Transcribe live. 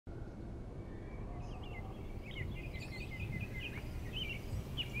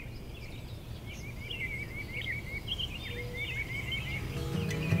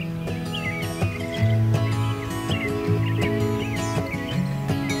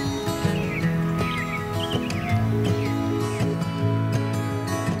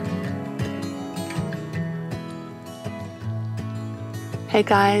Hey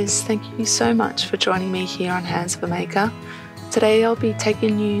guys, thank you so much for joining me here on Hands of a Maker. Today I'll be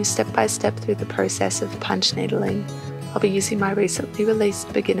taking you step by step through the process of punch needling. I'll be using my recently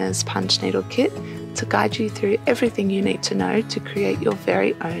released Beginner's Punch Needle Kit to guide you through everything you need to know to create your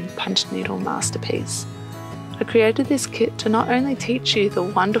very own punch needle masterpiece. I created this kit to not only teach you the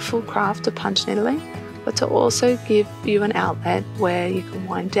wonderful craft of punch needling, but to also give you an outlet where you can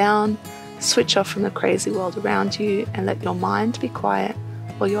wind down, switch off from the crazy world around you and let your mind be quiet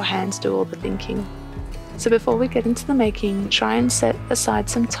while your hands do all the thinking. So before we get into the making, try and set aside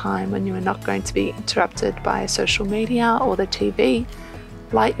some time when you are not going to be interrupted by social media or the TV.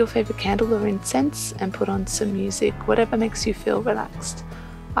 Light your favorite candle or incense and put on some music, whatever makes you feel relaxed.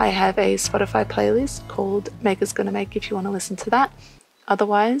 I have a Spotify playlist called Maker's Gonna Make if you want to listen to that.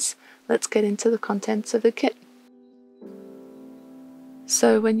 Otherwise, let's get into the contents of the kit.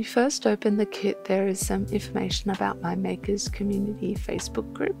 So when you first open the kit, there is some information about my Makers Community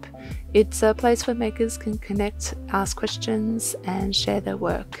Facebook group. It's a place where makers can connect, ask questions and share their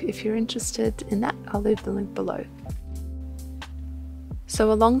work. If you're interested in that, I'll leave the link below.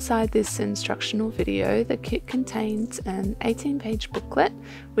 So alongside this instructional video, the kit contains an 18-page booklet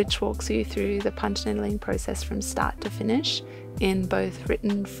which walks you through the punch needling process from start to finish in both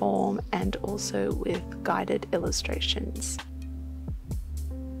written form and also with guided illustrations.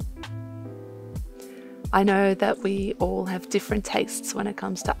 I know that we all have different tastes when it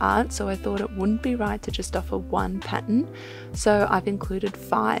comes to art, so I thought it wouldn't be right to just offer one pattern, so I've included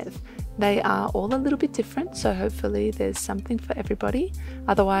 5. They are all a little bit different, so hopefully there's something for everybody.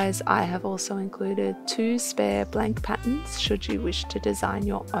 Otherwise, I have also included 2 spare blank patterns should you wish to design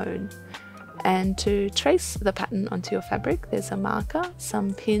your own. And to trace the pattern onto your fabric, there's a marker,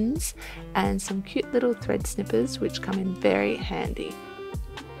 some pins, and some cute little thread snippers which come in very handy.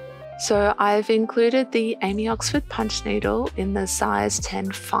 So I've included the Amy Oxford punch needle in the size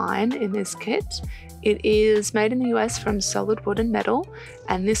 10 fine in this kit. It is made in the US from solid wood and metal,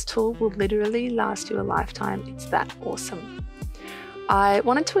 and this tool will literally last you a lifetime. It's that awesome. I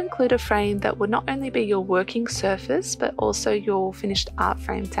wanted to include a frame that would not only be your working surface, but also your finished art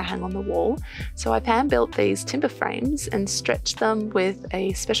frame to hang on the wall. So I've hand built these timber frames and stretched them with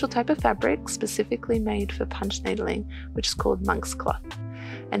a special type of fabric specifically made for punch needling, which is called monk's cloth.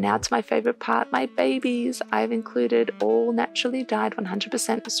 And now to my favourite part, my babies. I've included all naturally dyed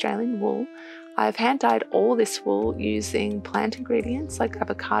 100% Australian wool. I've hand dyed all this wool using plant ingredients like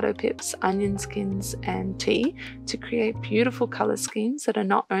avocado pips, onion skins and tea to create beautiful colour schemes that are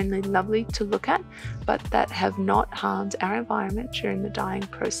not only lovely to look at, but that have not harmed our environment during the dyeing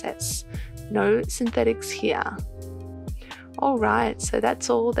process. No synthetics here. Alright, so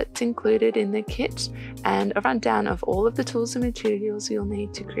that's all that's included in the kit and a rundown of all of the tools and materials you'll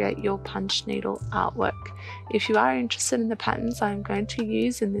need to create your punch needle artwork. If you are interested in the patterns I'm going to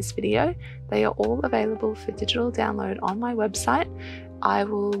use in this video, they are all available for digital download on my website. I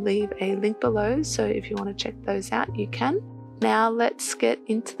will leave a link below, so if you want to check those out, you can. Now let's get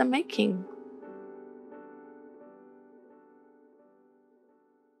into the making.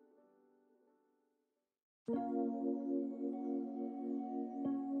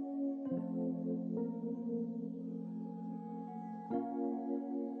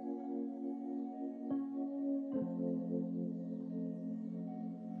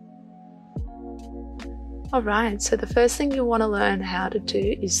 Alright, so the first thing you want to learn how to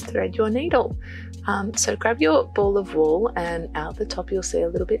do is thread your needle. So grab your ball of wool and out the top you'll see a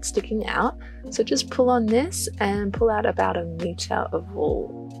little bit sticking out. So just pull on this and pull out about 1 meter of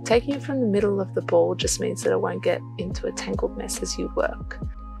wool. Taking it from the middle of the ball just means that it won't get into a tangled mess as you work.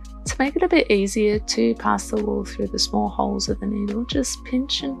 To make it a bit easier to pass the wool through the small holes of the needle, just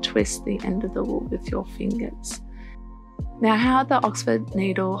pinch and twist the end of the wool with your fingers. Now how the Oxford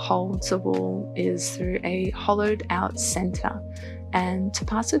needle holds the wool is through a hollowed out centre, and to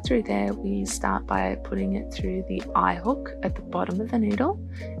pass it through there we start by putting it through the eye hook at the bottom of the needle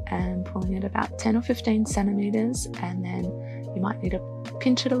and pulling it about 10 or 15 centimetres, and then you might need to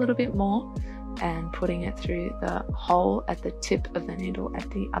pinch it a little bit more and putting it through the hole at the tip of the needle at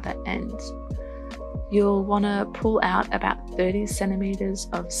the other end. You'll want to pull out about 30 centimetres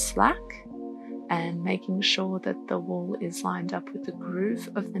of slack and making sure that the wool is lined up with the groove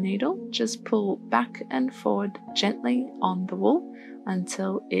of the needle. Just pull back and forward gently on the wool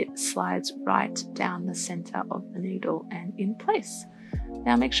until it slides right down the center of the needle and in place.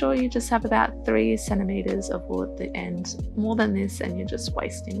 Now make sure you just have about 3 centimeters of wool at the end. More than this and you're just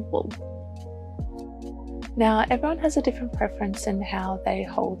wasting wool. Now everyone has a different preference in how they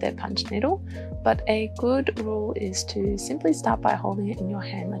hold their punch needle, but a good rule is to simply start by holding it in your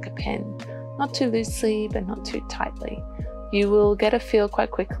hand like a pen. Not too loosely, but not too tightly. You will get a feel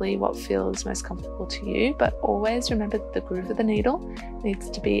quite quickly what feels most comfortable to you, but always remember that the groove of the needle needs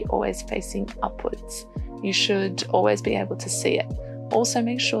to be always facing upwards. You should always be able to see it. Also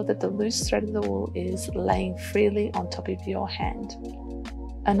make sure that the loose thread of the wool is laying freely on top of your hand.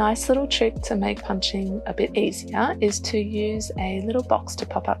 A nice little trick to make punching a bit easier is to use a little box to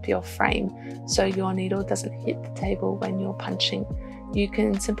pop up your frame so your needle doesn't hit the table when you're punching. You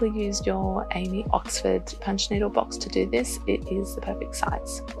can simply use your Amy Oxford punch needle box to do this. It is the perfect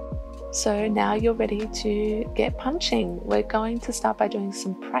size. So now you're ready to get punching. We're going to start by doing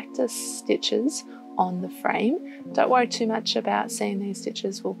some practice stitches on the frame. Don't worry too much about seeing these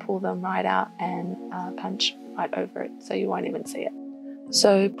stitches. We'll pull them right out and punch right over it so you won't even see it.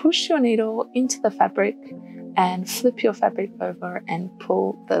 So push your needle into the fabric and flip your fabric over and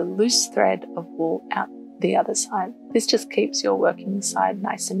pull the loose thread of wool out the other side. This just keeps your working side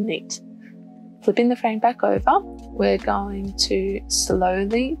nice and neat. Flipping the frame back over, we're going to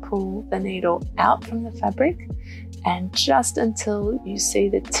slowly pull the needle out from the fabric, and just until you see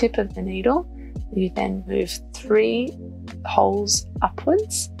the tip of the needle, you then move 3 holes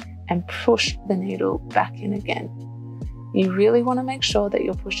upwards and push the needle back in again. You really want to make sure that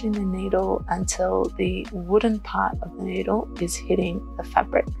you're pushing the needle until the wooden part of the needle is hitting the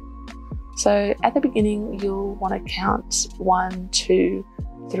fabric. So at the beginning, you'll want to count 1, 2,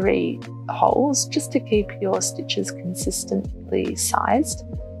 3 holes just to keep your stitches consistently sized.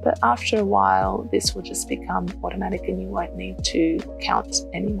 But after a while, this will just become automatic and you won't need to count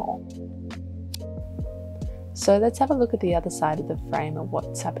anymore. So let's have a look at the other side of the frame and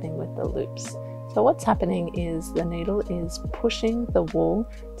what's happening with the loops. So what's happening is the needle is pushing the wool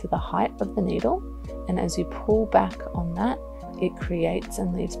to the height of the needle, and as you pull back on that, it creates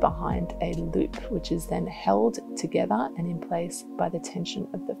and leaves behind a loop, which is then held together and in place by the tension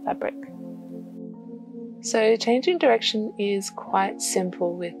of the fabric. So changing direction is quite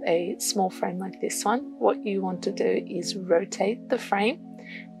simple with a small frame like this one. What you want to do is rotate the frame,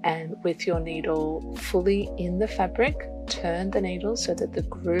 and with your needle fully in the fabric, turn the needle so that the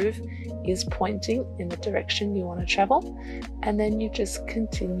groove is pointing in the direction you want to travel, and then you just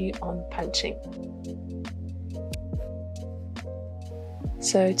continue on punching.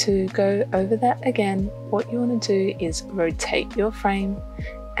 So to go over that again, what you want to do is rotate your frame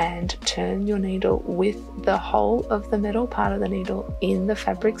and turn your needle with the whole of the metal part of the needle in the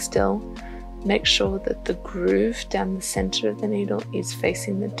fabric still. Make sure that the groove down the center of the needle is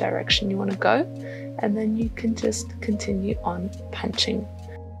facing the direction you want to go, and then you can just continue on punching.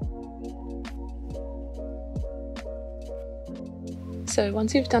 So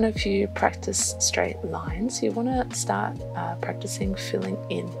once you've done a few practice straight lines, you want to start practicing filling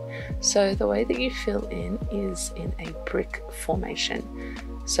in. So the way that you fill in is in a brick formation.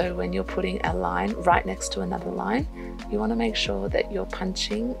 So when you're putting a line right next to another line, you want to make sure that you're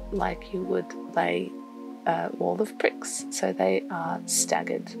punching like you would lay a wall of bricks, so they are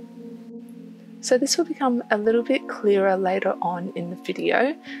staggered. So this will become a little bit clearer later on in the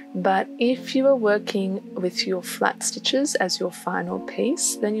video, but if you are working with your flat stitches as your final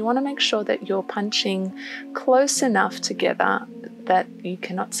piece, then you want to make sure that you're punching close enough together that you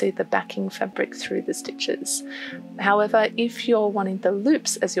cannot see the backing fabric through the stitches. However, if you're wanting the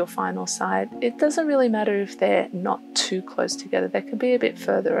loops as your final side, it doesn't really matter if they're not too close together. They can be a bit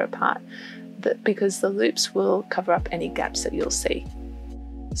further apart because the loops will cover up any gaps that you'll see.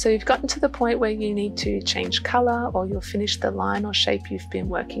 So you've gotten to the point where you need to change color, or you'll finish the line or shape you've been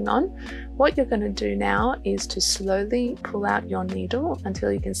working on. What you're going to do now is to slowly pull out your needle until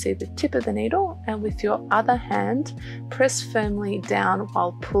you can see the tip of the needle, and with your other hand, press firmly down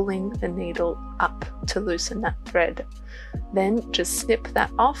while pulling the needle up to loosen that thread. Then just snip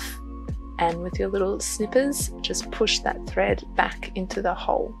that off, and with your little snippers, just push that thread back into the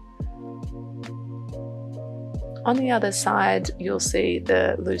hole. On the other side, you'll see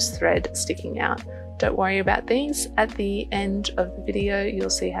the loose thread sticking out. Don't worry about these. At the end of the video,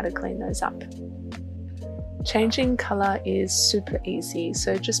 you'll see how to clean those up. Changing color is super easy,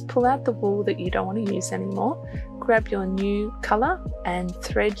 so just pull out the wool that you don't want to use anymore, grab your new color and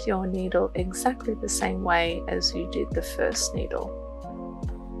thread your needle exactly the same way as you did the first needle.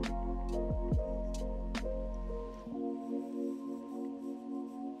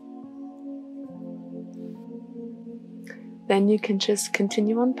 Then you can just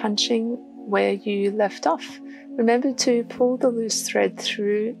continue on punching where you left off. Remember to pull the loose thread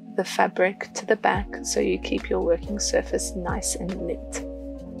through the fabric to the back so you keep your working surface nice and neat.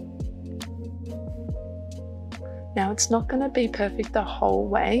 Now it's not going to be perfect the whole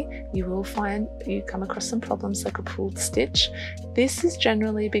way. You will find you come across some problems like a pulled stitch. This is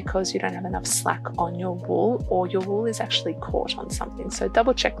generally because you don't have enough slack on your wool, or your wool is actually caught on something. So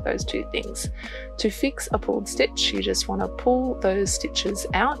double check those two things. To fix a pulled stitch, you just want to pull those stitches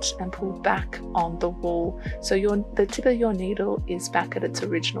out and pull back on the wool. So the tip of your needle is back at its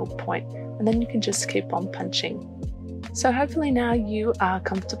original point, and then you can just keep on punching. So hopefully now you are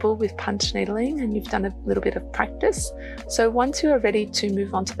comfortable with punch needling and you've done a little bit of practice. So once you are ready to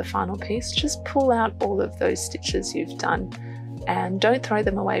move on to the final piece, just pull out all of those stitches you've done and don't throw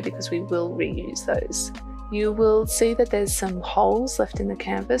them away because we will reuse those. You will see that there's some holes left in the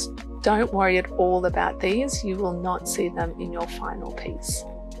canvas. Don't worry at all about these. You will not see them in your final piece.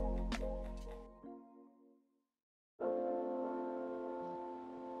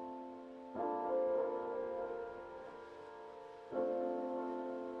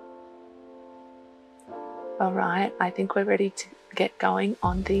 All right, I think we're ready to get going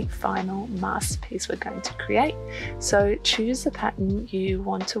on the final masterpiece we're going to create. So choose the pattern you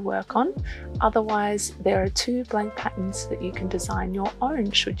want to work on. Otherwise, there are 2 blank patterns that you can design your own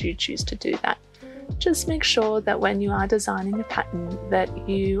should you choose to do that. Just make sure that when you are designing a pattern that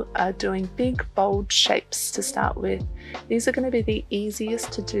you are doing big, bold shapes to start with. These are going to be the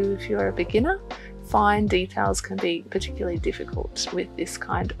easiest to do if you're a beginner. Fine details can be particularly difficult with this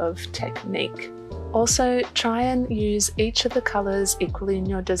kind of technique. Also, try and use each of the colours equally in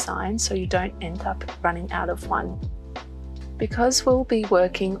your design so you don't end up running out of one. Because we'll be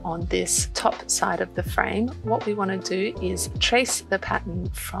working on this top side of the frame, what we want to do is trace the pattern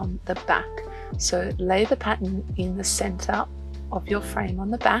from the back. So lay the pattern in the centre of your frame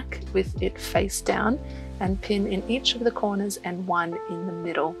on the back with it face down and pin in each of the corners and one in the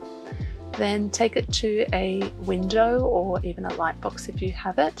middle. Then take it to a window or even a light box if you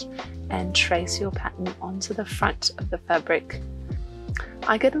have it and trace your pattern onto the front of the fabric.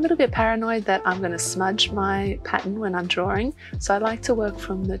 I get a little bit paranoid that I'm going to smudge my pattern when I'm drawing, so I like to work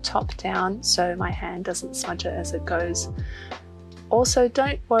from the top down so my hand doesn't smudge it as it goes. Also,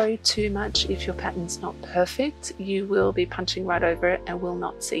 don't worry too much if your pattern's not perfect. You will be punching right over it and will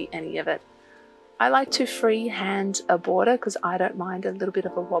not see any of it. I like to freehand a border because I don't mind a little bit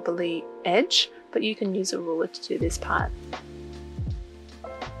of a wobbly edge, but you can use a ruler to do this part.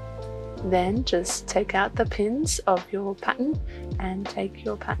 Then just take out the pins of your pattern and take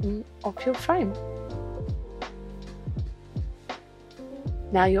your pattern off your frame.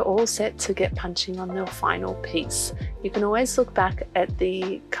 Now you're all set to get punching on your final piece. You can always look back at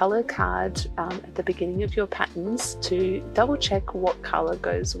the colour card at the beginning of your patterns to double check what colour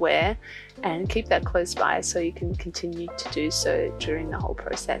goes where and keep that close by so you can continue to do so during the whole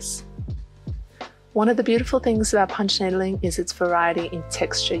process. One of the beautiful things about punch needling is its variety in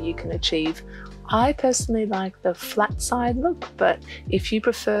texture you can achieve. I personally like the flat side look, but if you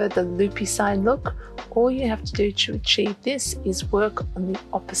prefer the loopy side look, all you have to do to achieve this is work on the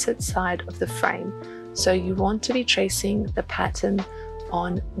opposite side of the frame. So you want to be tracing the pattern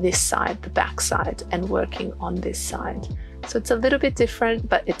on this side, the back side, and working on this side. So it's a little bit different,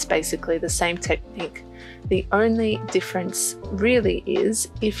 but it's basically the same technique. The only difference really is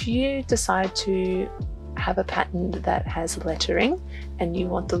if you decide to have a pattern that has lettering and you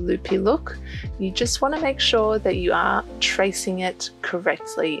want the loopy look, you just want to make sure that you are tracing it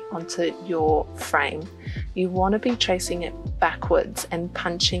correctly onto your frame. You want to be tracing it backwards and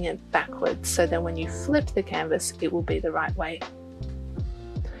punching it backwards so that when you flip the canvas it will be the right way.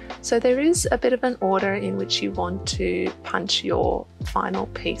 So there is a bit of an order in which you want to punch your final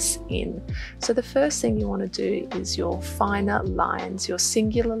piece in. So the first thing you want to do is your finer lines, your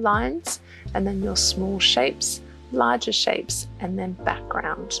singular lines, and then your small shapes, larger shapes, and then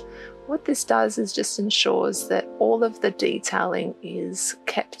background. What this does is just ensures that all of the detailing is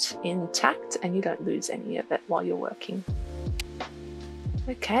kept intact and you don't lose any of it while you're working.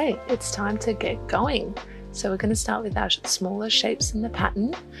 Okay, it's time to get going. So we're going to start with our smaller shapes in the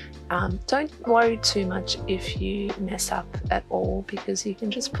pattern. Don't worry too much if you mess up at all because you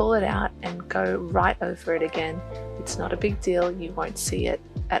can just pull it out and go right over it again. It's not a big deal, you won't see it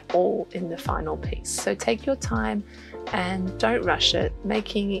at all in the final piece. So take your time and don't rush it.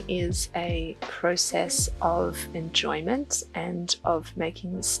 Making is a process of enjoyment and of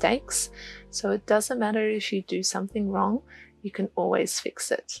making mistakes. So it doesn't matter if you do something wrong, you can always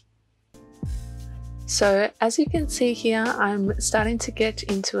fix it. So as you can see here, I'm starting to get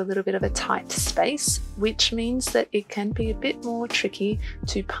into a little bit of a tight space, which means that it can be a bit more tricky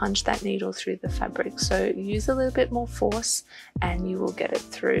to punch that needle through the fabric. So use a little bit more force and you will get it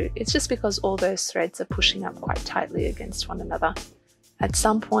through. It's just because all those threads are pushing up quite tightly against one another. At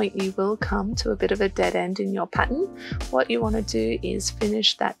some point you will come to a bit of a dead end in your pattern. What you want to do is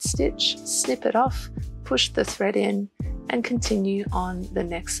finish that stitch, snip it off, push the thread in, and continue on the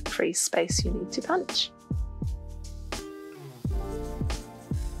next free space you need to punch.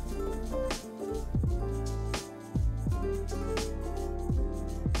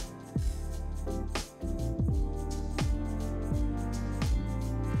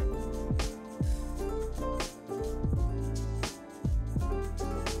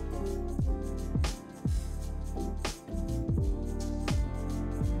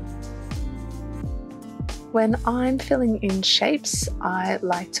 When I'm filling in shapes, I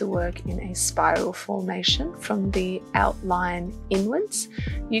like to work in a spiral formation from the outline inwards.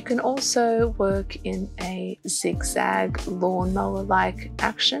 You can also work in a zigzag lawnmower-like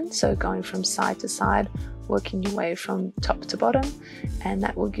action, so going from side to side, working your way from top to bottom, and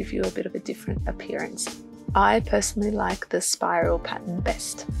that will give you a bit of a different appearance. I personally like the spiral pattern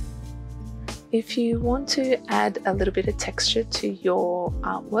best. If you want to add a little bit of texture to your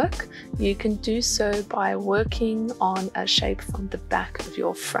artwork, you can do so by working on a shape from the back of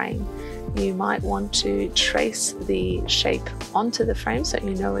your frame. You might want to trace the shape onto the frame so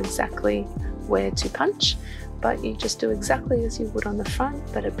you know exactly where to punch, but you just do exactly as you would on the front,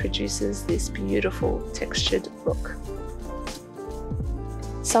 but it produces this beautiful textured look.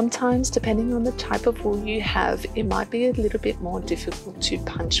 Sometimes, depending on the type of wool you have, it might be a little bit more difficult to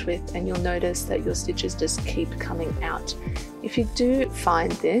punch with, and you'll notice that your stitches just keep coming out. If you do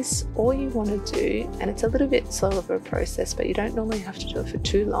find this, all you want to do, and it's a little bit slow of a process, but you don't normally have to do it for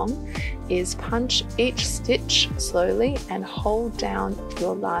too long, is punch each stitch slowly and hold down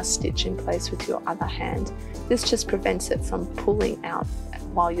your last stitch in place with your other hand. This just prevents it from pulling out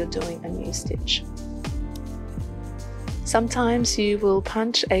while you're doing a new stitch. Sometimes you will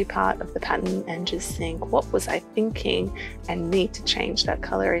punch a part of the pattern and just think, what was I thinking, and need to change that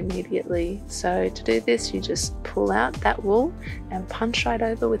color immediately. So to do this, you just pull out that wool and punch right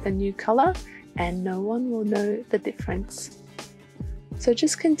over with a new color, and no one will know the difference. So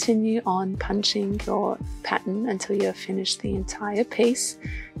just continue on punching your pattern until you have finished the entire piece.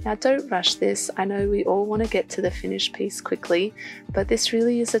 Now don't rush this. I know we all want to get to the finished piece quickly, but this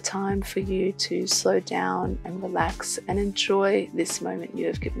really is a time for you to slow down and relax and enjoy this moment you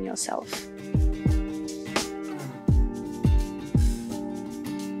have given yourself.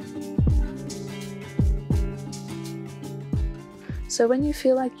 So when you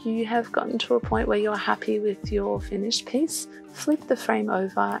feel like you have gotten to a point where you're happy with your finished piece, flip the frame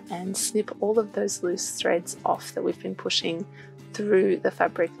over and snip all of those loose threads off that we've been pushing through the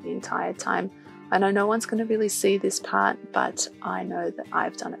fabric the entire time. I know no one's going to really see this part, but I know that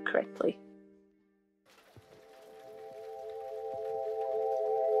I've done it correctly.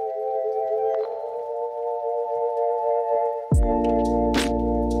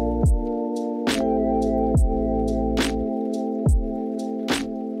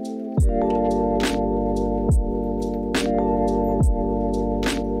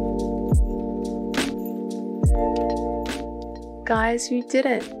 Guys, you did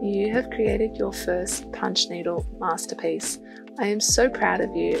it! You have created your first punch needle masterpiece. I am so proud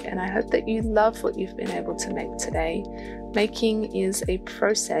of you, and I hope that you love what you've been able to make today. Making is a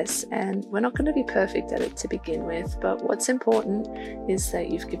process, and we're not going to be perfect at it to begin with, but what's important is that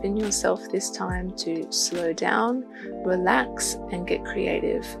you've given yourself this time to slow down, relax, and get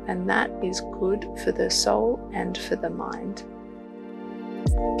creative, and that is good for the soul and for the mind.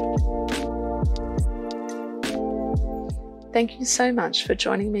 Thank you so much for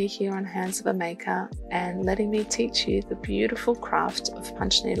joining me here on Hands of a Maker and letting me teach you the beautiful craft of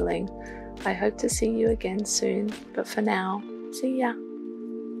punch needling. I hope to see you again soon, but for now, see ya!